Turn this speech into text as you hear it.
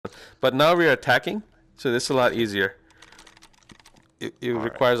But now we're attacking, so this is a lot easier. It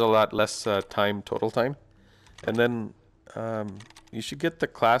requires a lot less time, total time. And then you should get the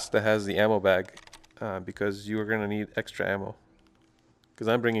class that has the ammo bag because you are going to need extra ammo. Because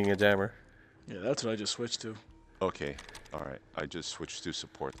I'm bringing a jammer. Yeah, that's what I just switched to. Okay, alright. I just switched to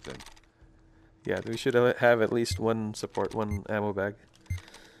support then. Yeah, we should have at least one support, one ammo bag.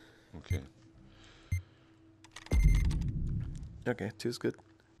 Okay. Okay, 2's good.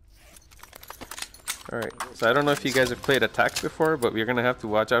 Alright, so I don't know if you guys have played attacks before, but we're going to have to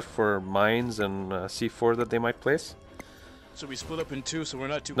watch out for mines and C4 that they might place. So we split up in 2, so we're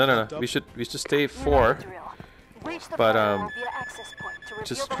not too No. We should stay 4, but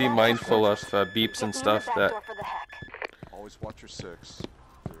just be mindful of beeps and stuff that. Always watch your 6.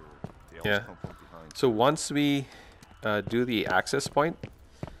 They always Yeah. come from behind. So once we do the access point,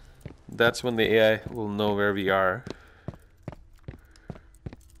 that's when the AI will know where we are.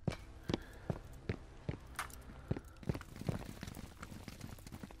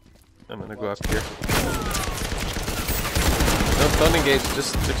 I'm gonna go up here. No, don't engage.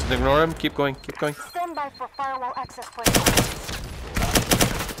 Just ignore him. Keep going. Keep going. Stand by for firewall access point.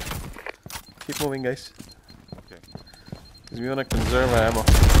 Keep moving, guys. Okay. Because we want to conserve our ammo.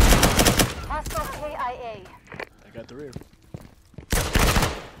 Hostile KIA. I got the rear.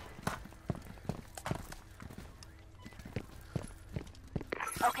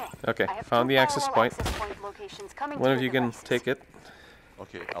 Okay, I have found two the access firewall point. access point locations coming One to of the you can devices. take it.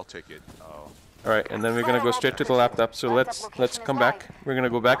 Okay, I'll take it. Alright, and then we're gonna go straight to the laptop. So let's come back. We're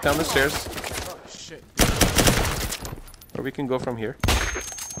gonna go back down the stairs. Oh, shit. Or we can go from here.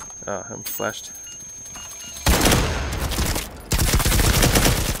 Ah, I'm flashed.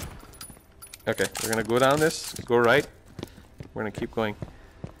 Okay, we're gonna go down this, go right. We're gonna keep going.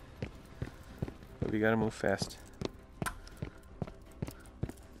 But we gotta move fast.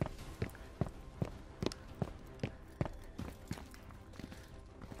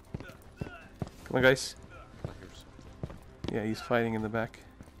 Come on, guys. Yeah, he's fighting in the back.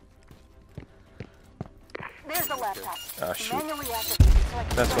 There's the laptop. Ah, shoot. Manually activate so I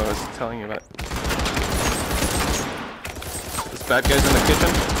can That's what I start was telling you about. This bad guy's in the kitchen.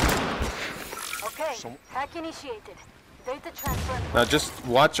 Okay, hack initiated. Data transfer. Now just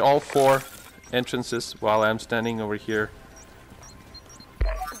watch all 4 entrances while I'm standing over here.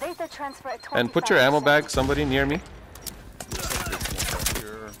 Data transfer at 25%. And put your ammo bag, somebody near me.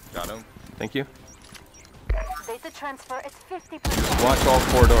 Here, got him. Thank you. Data transfer at 50%. Watch all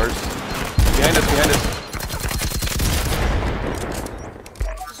 4 doors. Behind us, behind us.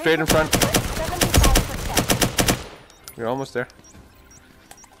 Straight in front. 75%. We're almost there.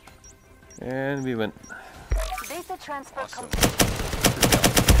 And we went. Data transfer Awesome. complete.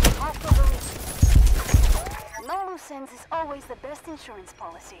 Hostile release. No loose ends is always the best insurance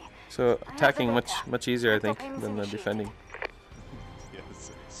policy. So attacking much easier, I think, than the defending. Yeah, it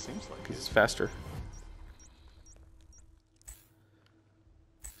seems like Because it's faster.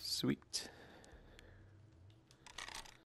 Sweet.